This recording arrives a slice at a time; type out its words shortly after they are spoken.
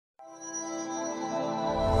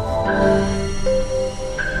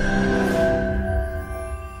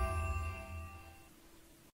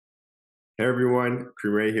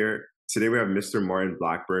Premray here. Today we have Mr. Martin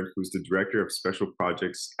Blackburn, who's the Director of Special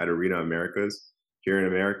Projects at Arena Americas here in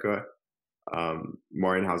America.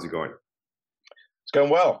 Martin, how's it going? It's going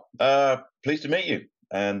well. Pleased to meet you,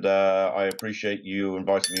 and I appreciate you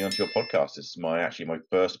inviting me onto your podcast. This is actually my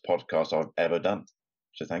first podcast I've ever done,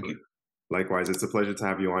 so thank you. Likewise, it's a pleasure to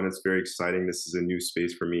have you on. It's very exciting. This is a new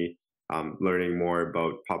space for me, learning more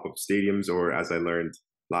about pop-up stadiums, or as I learned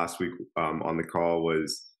last week on the call,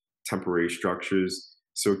 was temporary structures.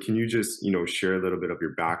 So can you just, share a little bit of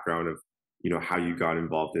your background of, how you got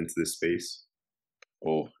involved into this space?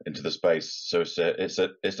 Oh, into the space. So it's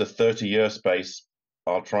a 30-year space.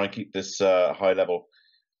 I'll try and keep this high level.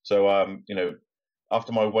 So,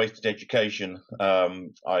 after my wasted education,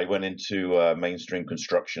 I went into mainstream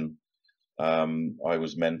construction. I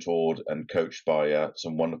was mentored and coached by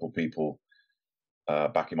some wonderful people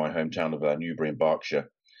back in my hometown of Newbury in Berkshire.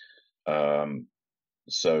 I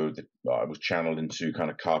was channeled into kind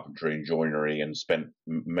of carpentry and joinery, and spent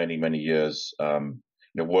many, many years,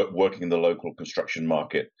 working in the local construction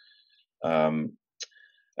market. And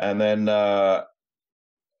then there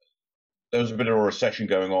was a bit of a recession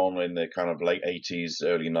going on in the kind of late 80s,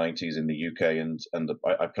 early 90s in the UK, and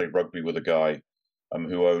I played rugby with a guy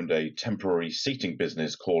who owned a temporary seating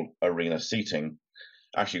business called Arena Seating.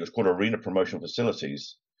 Actually, it was called Arena Promotional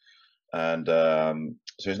Facilities. And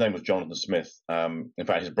so his name was Jonathan Smith. In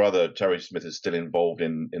fact, his brother, Terry Smith, is still involved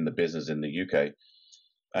in the business in the UK.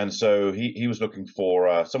 And so he was looking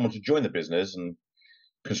for someone to join the business, and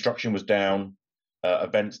construction was down.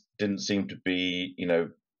 Events didn't seem to be,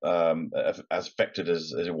 as affected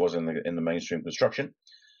as it was in the mainstream construction.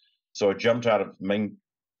 So I jumped out of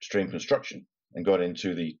mainstream construction and got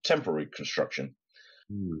into the temporary construction.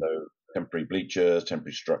 So temporary bleachers,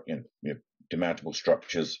 temporary demountable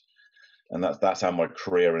structures. And that's how my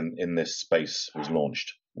career in this space was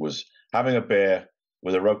launched, was having a beer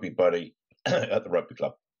with a rugby buddy at the rugby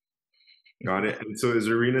club. Got it. And so is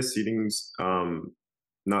Arena Seating's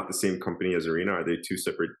not the same company as Arena? Are they two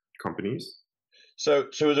separate companies? So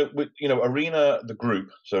Arena, the group.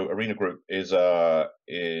 So Arena Group is a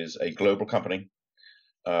global company.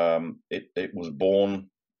 It was born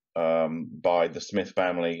by the Smith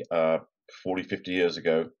family 40, 50 years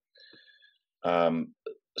ago.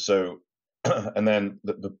 And then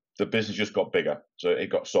the business just got bigger. So it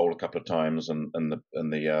got sold a couple of times, and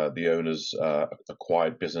the owners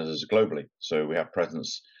acquired businesses globally. So we have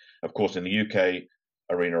presence, of course, in the UK,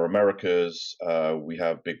 Arena Americas. We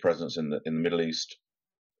have big presence in the Middle East,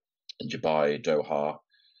 in Dubai, Doha.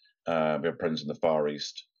 We have presence in the Far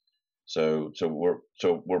East. So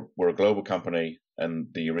we're a global company,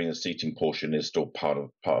 and the Arena Seating portion is still part of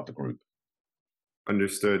the group.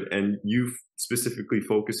 Understood. And you've specifically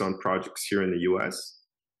focused on projects here in the US?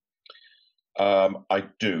 I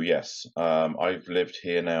do, yes. I've lived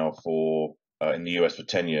here now in the US for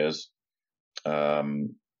 10 years. A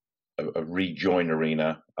rejoined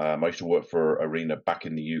Arena. I used to work for Arena back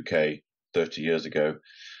in the UK 30 years ago.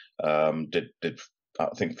 Did I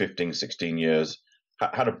think 15, 16 years.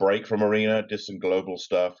 Had a break from Arena, did some global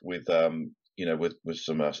stuff with some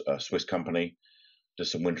Swiss company, did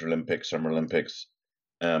some Winter Olympics, Summer Olympics,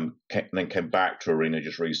 then came back to Arena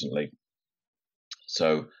just recently.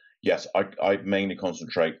 So yes, I mainly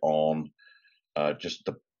concentrate on just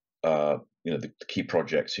the key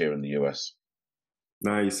projects here in the US.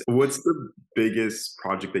 Nice. What's the biggest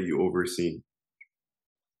project that you oversee?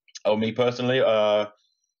 Oh, me personally.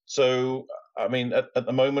 So I mean, at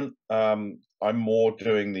the moment, I'm more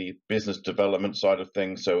doing the business development side of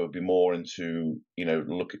things. So it would be more into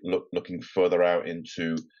looking further out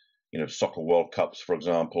into soccer World Cups, for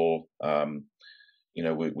example.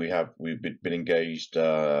 We've been engaged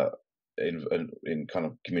in kind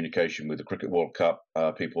of communication with the Cricket World Cup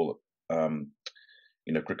people.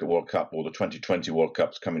 Cricket World Cup, or the 2020 World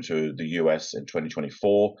Cup's coming to the US in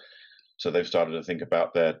 2024. So they've started to think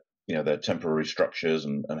about their temporary structures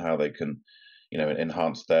and how they can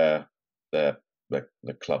enhance their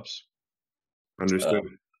clubs. Understood.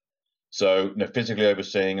 So physically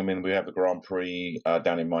overseeing, I mean, we have the Grand Prix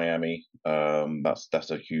down in Miami.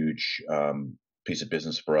 That's a huge piece of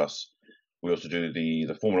business for us. We also do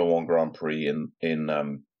the Formula One Grand Prix in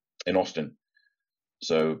Austin.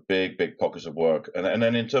 So big pockets of work, and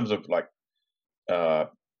then in terms of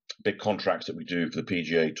big contracts that we do for the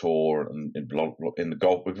PGA Tour and in the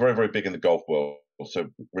golf, we're very, very big in the golf world. So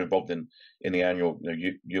we're involved in the annual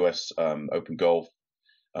US Open Golf.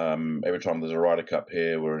 Every time there's a Ryder Cup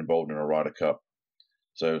here, we're involved in a Ryder Cup.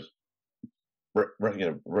 So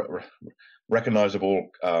recognizable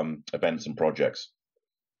events and projects.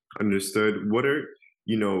 Understood. What are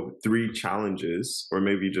three challenges, or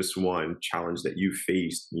maybe just one challenge that you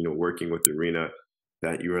faced, working with Arena,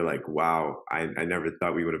 that you were like, wow, I never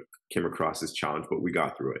thought we would have came across this challenge, but we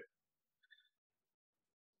got through it.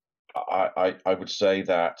 I would say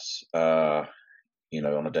that on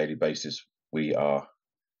a daily basis we are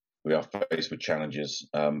faced with challenges.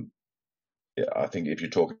 I think if you're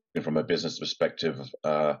talking from a business perspective,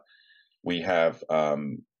 we have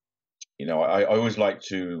I always like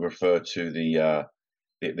to refer to the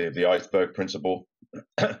iceberg principle.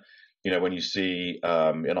 When you see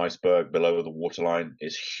an iceberg below the waterline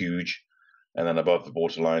is huge, and then above the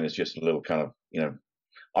waterline is just a little kind of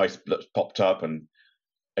ice that's popped up, and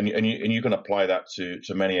you can apply that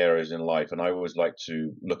to many areas in life. And I always like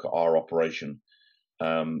to look at our operation.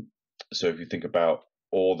 So if you think about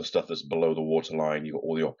all the stuff that's below the waterline, you've got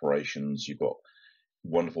all the operations, you've got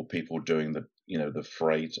wonderful people doing the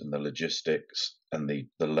freight and the logistics and the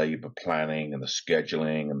labor planning and the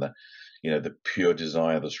scheduling and the pure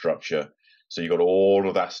design of the structure. So you've got all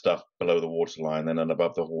of that stuff below the waterline, and then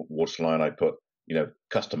above the waterline I put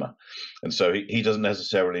customer. And so he doesn't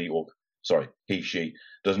necessarily, or sorry, she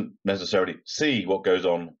doesn't necessarily see what goes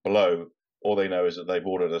on below. All they know is that they've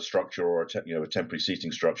ordered a structure or a temporary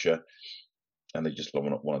seating structure, and they just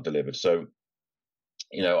want it delivered. So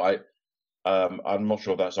I'm not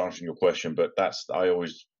sure if that's answering your question, but I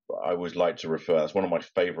always like to refer. That's one of my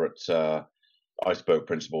favorite iceberg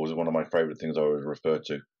principles. One of my favorite things I always refer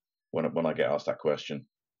to when I get asked that question.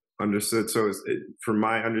 Understood. So, from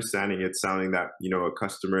my understanding, it's sounding that a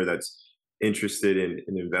customer that's interested in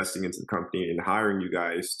investing into the company and hiring you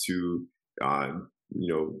guys to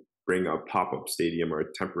bring a pop-up stadium or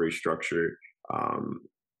a temporary structure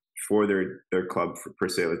for their club, per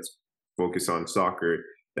se. Let's focus on soccer.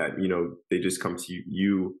 That they just come to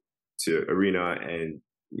you to Arena, and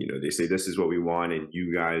they say this is what we want, and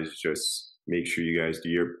you guys just make sure you guys do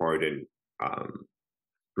your part and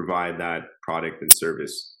provide that product and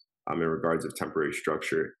service in regards of temporary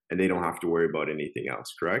structure, and they don't have to worry about anything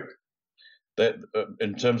else. Correct? That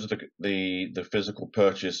in terms of the physical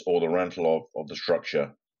purchase or the rental of the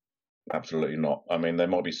structure, absolutely not. I mean, there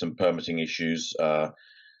might be some permitting issues. Not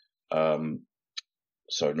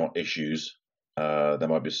issues. There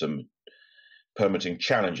might be some permitting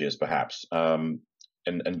challenges, perhaps, and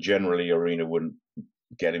generally Arena wouldn't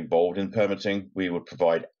get involved in permitting. We would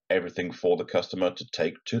provide everything for the customer to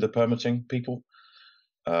take to the permitting people.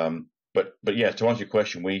 But yeah, to answer your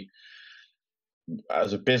question, we,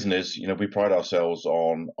 as a business, we pride ourselves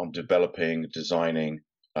on developing, designing,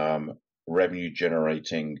 revenue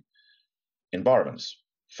generating environments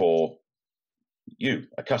for you,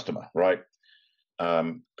 a customer, right?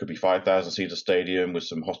 Could be 5,000 seater stadium with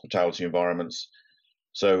some hospitality environments.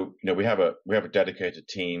 So we have a dedicated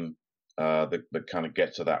team that kind of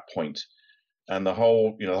get to that point. And the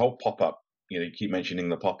whole pop up, you keep mentioning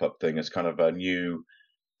the pop up thing as kind of a new.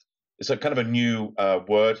 It's a kind of a new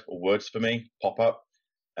word or words for me, pop up,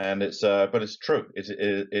 and but it's true.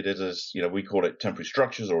 It is we call it temporary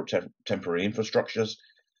structures or temporary infrastructures,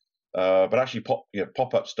 but actually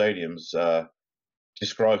pop up stadiums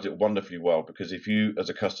describes it wonderfully well, because if you as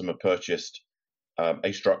a customer purchased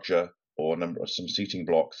a structure or a number of some seating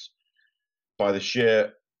blocks, by the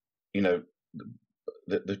sheer the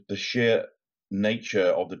sheer nature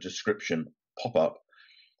of the description, pop up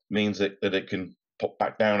means that it can pop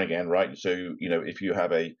back down again, right? So if you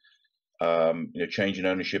have a change in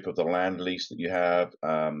ownership of the land lease that you have,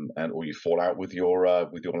 or you fall out with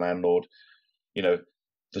your landlord, the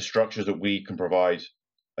structures that we can provide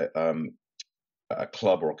a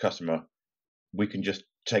club or a customer, we can just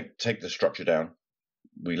take the structure down.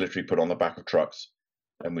 We literally put it on the back of trucks,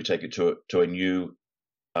 and we take it to a new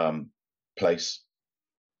place,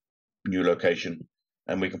 new location,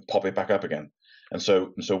 and we can pop it back up again. And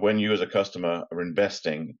so when you as a customer are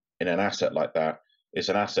investing in an asset like that, it's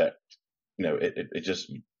an asset.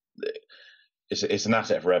 It's an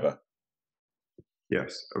asset forever.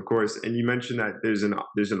 Yes, of course. And you mentioned that there's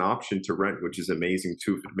an option to rent, which is amazing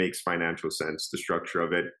too. If it makes financial sense, the structure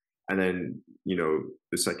of it. And then,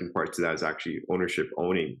 the second part to that is actually ownership,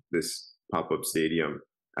 owning this pop-up stadium,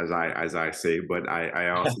 as I say. But I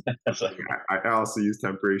also I also use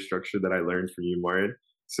temporary structure that I learned from you, Marin.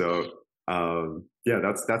 So yeah,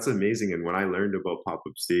 that's amazing. And when I learned about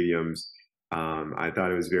pop-up stadiums, I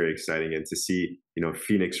thought it was very exciting. And to see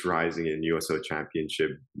Phoenix Rising in USL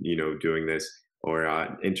Championship, doing this, or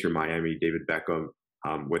Inter Miami, David Beckham,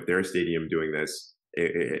 with their stadium doing this,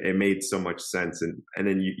 it made so much sense. And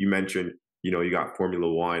then you mentioned, you got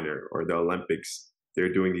Formula One or the Olympics.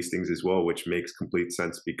 They're doing these things as well, which makes complete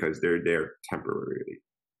sense because they're there temporarily.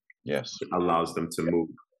 Yes, it allows them to move.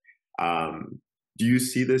 Do you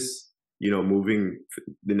see this, moving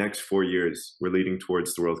the next 4 years? We're leading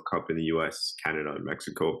towards the World Cup in the U.S., Canada, and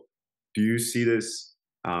Mexico. Do you see this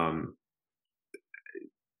um,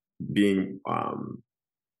 being,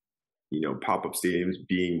 pop-up stadiums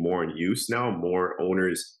being more in use now, more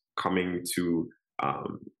owners coming to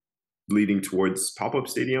um, leading towards pop-up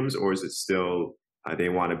stadiums, or is it still they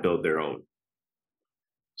want to build their own?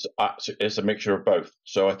 So it's a mixture of both.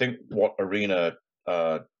 So I think what Arena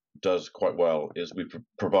does quite well is we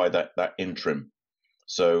provide that interim.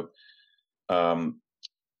 So um,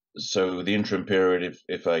 so the interim period,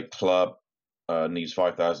 if a club needs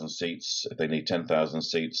 5,000 seats, if they need 10,000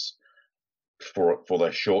 seats for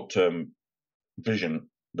their short-term vision,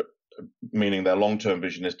 meaning their long-term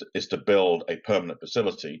vision is to build a permanent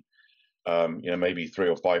facility. Maybe 3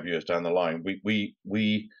 or 5 years down the line,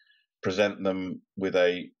 we present them with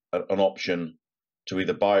an option to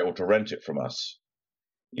either buy or to rent it from us.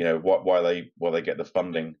 While they get the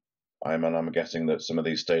funding. I'm guessing that some of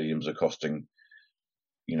these stadiums are costing,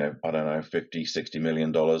 I don't know, 50-60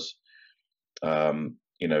 million dollars.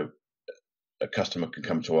 A customer can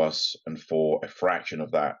come to us, and for a fraction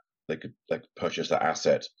of that, they could purchase that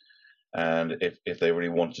asset. And if they really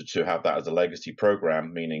wanted to have that as a legacy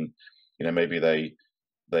program, meaning, maybe they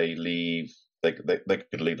leave, they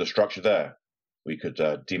could leave the structure there. We could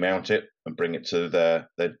demount it and bring it to their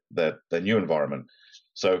new environment.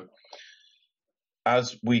 So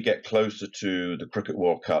as we get closer to the Cricket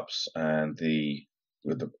World Cups and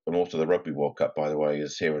also the Rugby World Cup, by the way,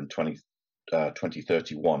 is here in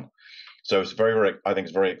 2031. So it's I think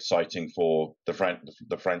it's very exciting for the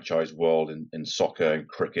franchise world in soccer, in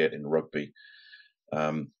cricket, in rugby.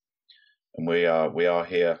 And we are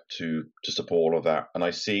here to support all of that. And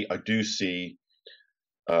I do see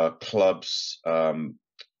clubs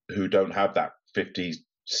who don't have that 50,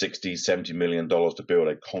 60, 70 million dollars to build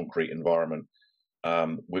a concrete environment.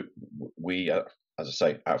 We as I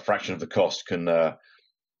say, at a fraction of the cost,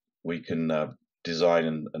 we can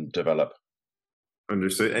design and develop.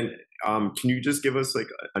 Understood. And can you just give us like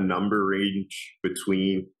a number range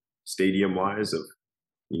between stadium wise of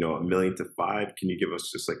 $1 million to 5 million? Can you give us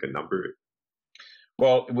just like a number?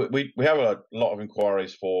 Well, we have a lot of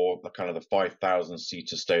inquiries for the kind of the 5,000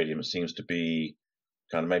 seater stadium. It seems to be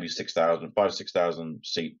kind of maybe 6,000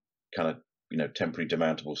 seat kind of temporary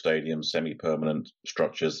demountable stadiums, semi-permanent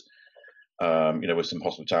structures, with some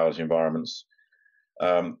hospitality environments.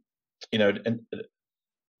 And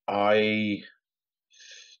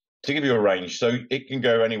to give you a range, so it can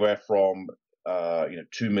go anywhere from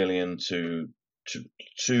 2 million to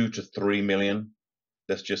 2 to 3 million,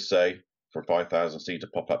 let's just say, for a 5,000 seater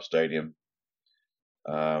pop-up stadium.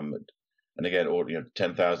 And again, or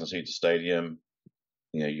 10,000 seater stadium,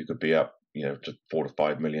 you could be up to $4 to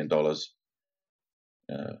 $5 million.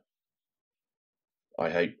 I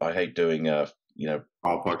hate doing Ballpark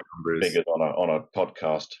numbers figures on a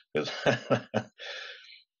podcast because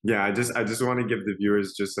yeah, I just want to give the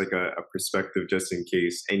viewers just like a perspective, just in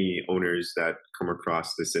case any owners that come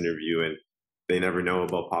across this interview and they never know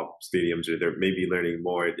about pop-up stadiums, or they're maybe learning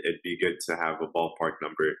more. It'd be good to have a ballpark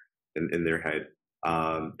number in their head.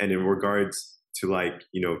 And in regards to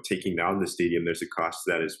taking down the stadium, there's a cost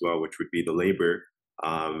to that as well, which would be the labor.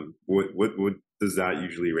 What does that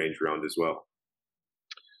usually range around as well?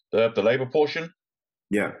 The labor portion.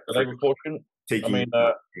 Yeah, the labor portion. Taking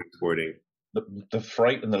transporting. The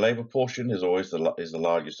freight and the labor portion is always the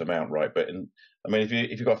largest amount, right? But if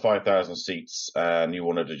you've got 5,000 seats and you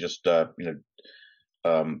wanted to just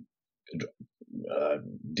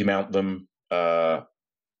demount them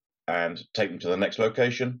and take them to the next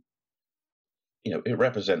location, it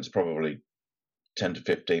represents probably 10 to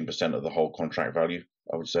 15% of the whole contract value,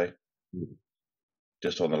 I would say. Mm-hmm.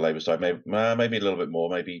 Just on the labor side, maybe a little bit more.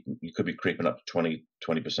 Maybe you could be creeping up to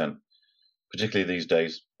 20%, particularly these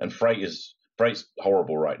days. And freight's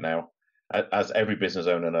horrible right now, as every business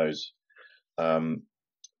owner knows. The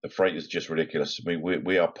freight is just ridiculous.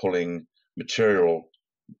 We are pulling material.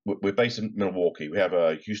 We're based in Milwaukee. We have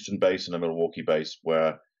a Houston base and a Milwaukee base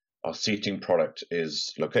where our seating product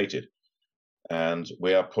is located, and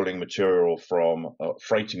we are pulling material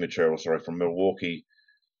freighting material from Milwaukee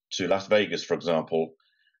to Las Vegas, for example,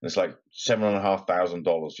 and it's like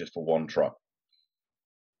 $7,500 just for one truck,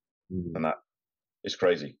 and that is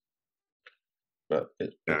crazy. But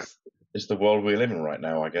it's the world we live in right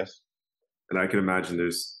now, I guess. And I can imagine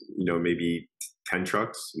there's maybe 10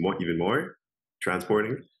 trucks, even more,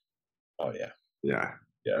 transporting. Oh yeah, yeah.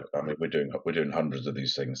 I mean, we're doing hundreds of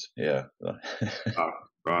these things. Yeah.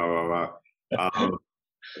 Wow.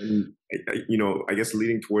 And I guess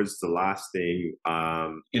leading towards the last thing.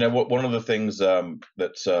 One of the things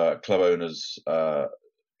that club owners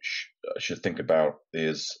should think about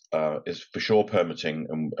is for sure permitting,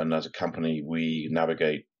 and as a company, we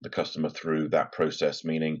navigate the customer through that process,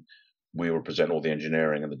 meaning we represent all the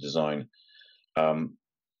engineering and the design.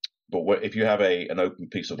 But if you have an open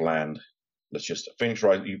piece of land, let's just Phoenix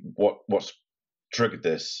Rising. What's triggered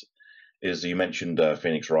this is you mentioned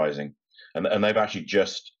Phoenix Rising, and they've actually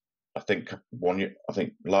just, I think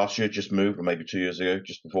last year just moved, or maybe 2 years ago,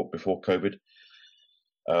 just before COVID,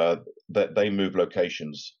 that they moved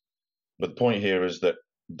locations. But the point here is that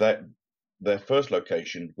their first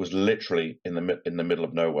location was literally in the middle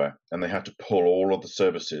of nowhere, and they had to pull all of the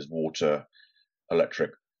services, water,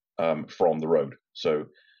 electric, from the road. So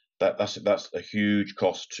that's a huge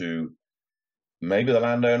cost to maybe the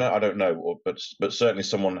landowner. I don't know, but certainly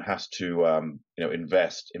someone has to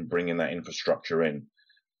invest in bringing that infrastructure in.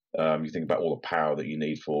 You think about all the power that you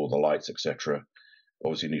need for the lights, etc.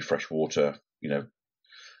 Obviously, you need fresh water.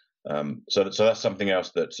 So that's something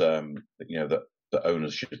else that that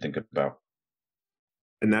owners should think about.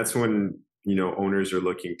 And that's when owners are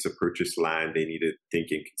looking to purchase land. They need to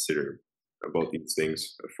think and consider about these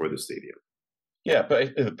things for the stadium. Yeah,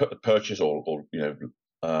 but if purchase or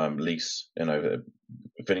lease,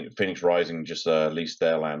 Phoenix Rising just leased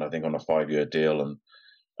their land, I think, on a 5-year deal,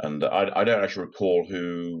 and I don't actually recall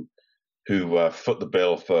who foot the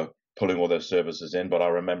bill for pulling all those services in, but I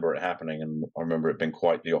remember it happening, and I remember it being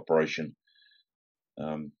quite the operation.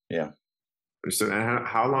 Yeah. So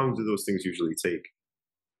how long do those things usually take?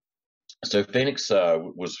 So Phoenix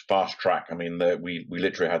was fast track. I mean, we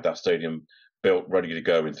literally had that stadium built, ready to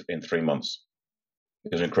go in 3 months.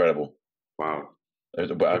 It was incredible. Wow.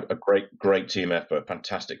 It was a great team effort,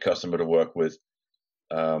 fantastic customer to work with.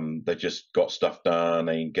 They just got stuff done.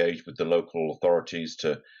 They engaged with the local authorities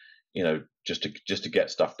to, just to get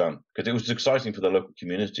stuff done, because it was exciting for the local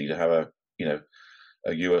community to have a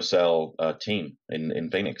USL team in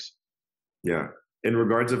Phoenix. Yeah. In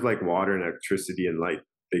regards of like water and electricity and light,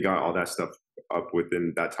 they got all that stuff up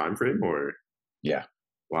within that time frame, or? Yeah.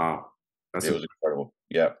 Wow. It was incredible.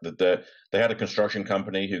 Yeah, they had a construction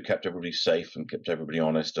company who kept everybody safe and kept everybody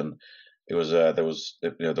honest, and it was there was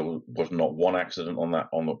not one accident on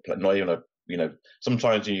the not even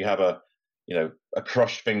sometimes you have a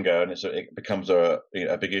crushed finger, and it becomes a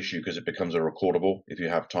big issue because it becomes a recordable if you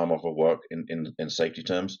have time off of work in safety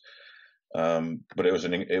terms. But it was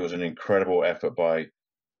an incredible effort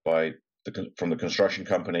from the construction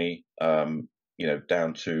company,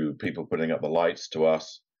 down to people putting up the lights, to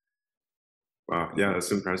us. Wow. Yeah,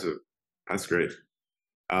 that's impressive. That's great.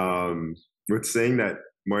 With saying that,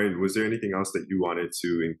 Martin, was there anything else that you wanted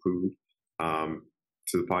to include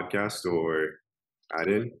to the podcast or add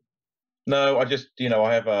in? No, I just,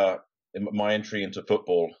 I have my entry into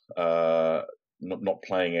football, not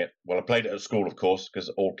playing it. Well, I played it at school, of course, because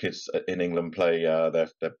all kids in England play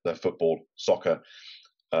their football, soccer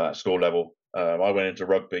at school level. I went into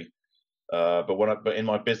rugby, but in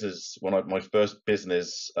my business, my first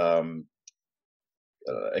business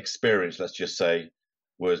experience, let's just say,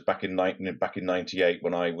 was back in '98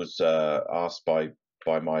 when I was asked by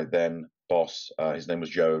my then boss. His name was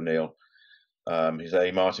Joe O'Neill. He said,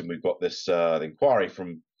 "Hey Martin, we've got this inquiry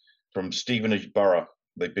from Stevenage Borough.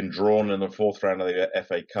 They've been drawn in the 4th round of the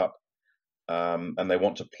FA Cup, and they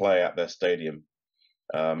want to play at their stadium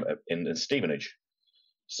in Stevenage."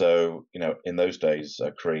 So in those days,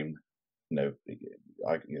 Cream,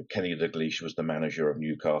 Kenny Dalglish was the manager of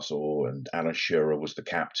Newcastle, and Alan Shearer was the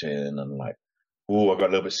captain, and I got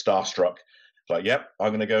a little bit starstruck. Like, yep, I'm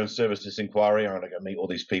going to go and service this inquiry. I'm going to go meet all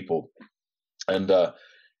these people, and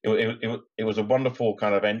it was a wonderful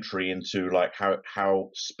kind of entry into like how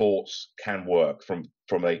sports can work from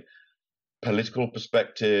a political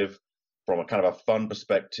perspective, from a kind of a fun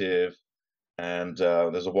perspective. And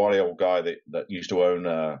there's a wily old guy that used to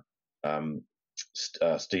own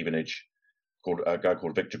Stevenage, a guy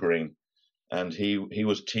called Victor Green, and he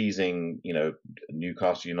was teasing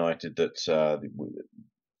Newcastle United that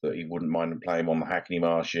he wouldn't mind playing on the Hackney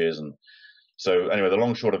Marshes. And so anyway, the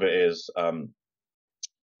long short of it is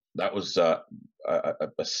that was a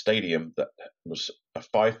stadium that was a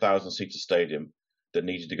 5,000 seater stadium that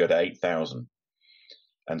needed to go to 8,000,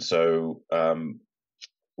 and so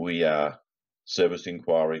we serviced the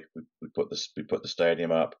inquiry. We put the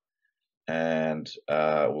stadium up, and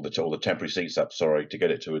all the temporary seats up, sorry, to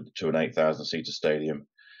get it to an 8,000 seater stadium.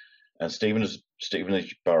 And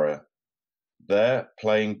Stevenage Borough, their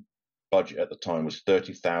playing budget at the time was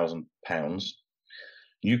 £30,000.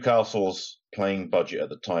 Newcastle's playing budget at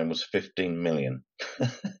the time was 15 million.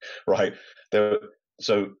 Right?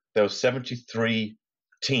 so there were 73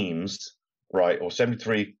 teams, right, or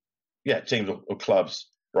 73, teams or clubs,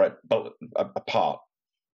 right, but apart.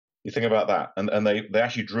 You think about that, and they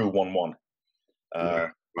actually drew 1-1, Yeah.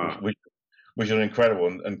 which, Wow. which which is incredible.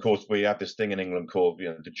 And of course, we have this thing in England called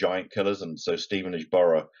the giant killers, and so Stevenage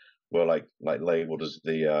Borough were like labelled as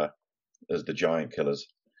the giant killers.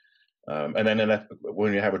 And then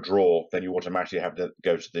when you have a draw, then you automatically have to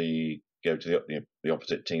go to the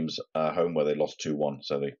opposite team's home where they lost 2-1.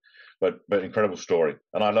 So but incredible story,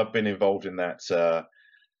 and I love being involved in that.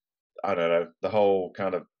 I don't know, the whole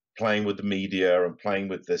kind of playing with the media and playing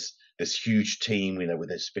with this huge team, with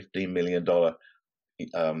this $15 million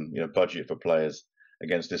budget for players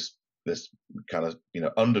against this kind of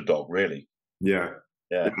underdog, really. Yeah.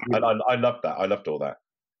 Yeah, I loved that. I loved all that.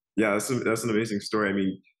 Yeah, that's an amazing story. I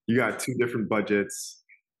mean, you got two different budgets,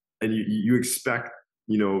 and you expect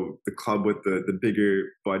the club with the bigger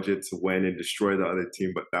budget to win and destroy the other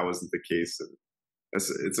team, but that wasn't the case. And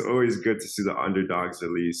it's always good to see the underdogs at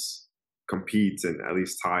least compete and at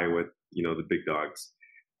least tie with the big dogs.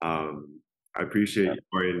 I appreciate Yeah. you,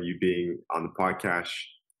 Brian, you being on the podcast.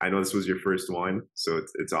 I know this was your first one, so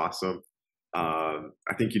it's awesome. I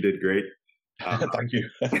think you did great. Thank you.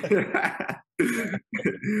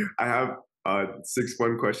 I have 6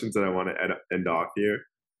 fun questions that I want to end off here.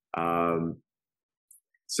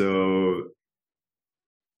 So,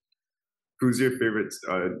 who's your favorite?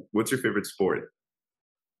 What's your favorite sport?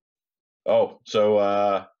 Oh, so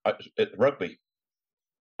rugby.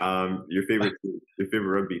 Your favorite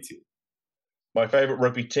rugby team. My favorite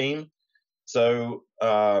rugby team. So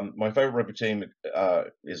my favorite rugby team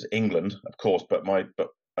is England, of course, but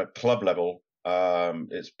at club level,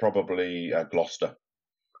 it's probably Gloucester.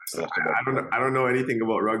 So I don't know anything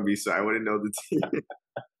about rugby, so I wouldn't know the team.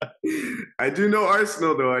 I do know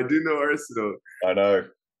Arsenal, though. I do know Arsenal. I know.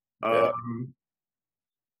 Yeah.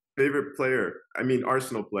 Favorite player? I mean,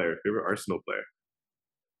 Arsenal player. Favorite Arsenal player?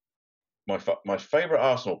 My favorite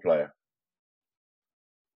Arsenal player.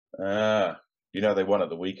 They won at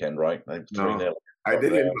the weekend, right? They 3-0. No, I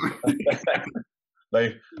didn't.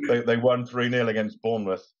 They won 3-0 against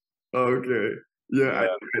Bournemouth. Okay. Yeah.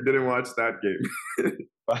 I didn't watch that game.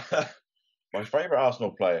 My favorite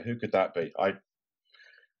Arsenal player, who could that be?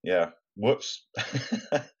 Whoops.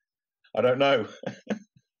 I don't know.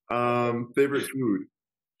 Favorite food?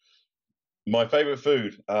 My favorite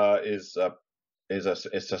food is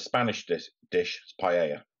a Spanish dish. It's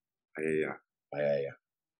paella. Paella.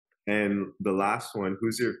 And the last one,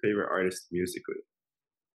 who's your favorite artist musically?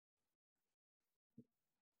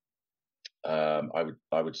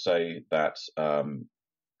 I would say that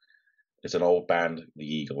it's an old band, the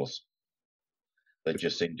Eagles. They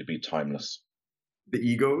just seem to be timeless. The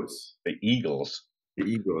Eagles? The Eagles. The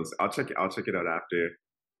Eagles. I'll check it out after.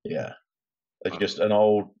 Yeah. It's just an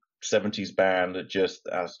old 70s band that just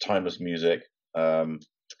has timeless music. I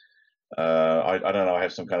don't know. I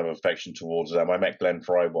have some kind of affection towards them. I met Glenn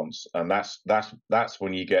Fry once, and that's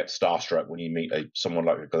when you get starstruck when you meet someone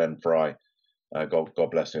like a Glenn Fry.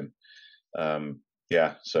 God bless him. So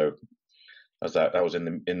that was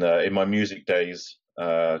in my music days,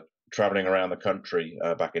 traveling around the country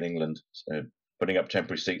back in England, putting up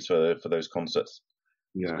temporary seats for those concerts.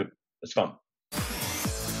 Yeah, it's fun.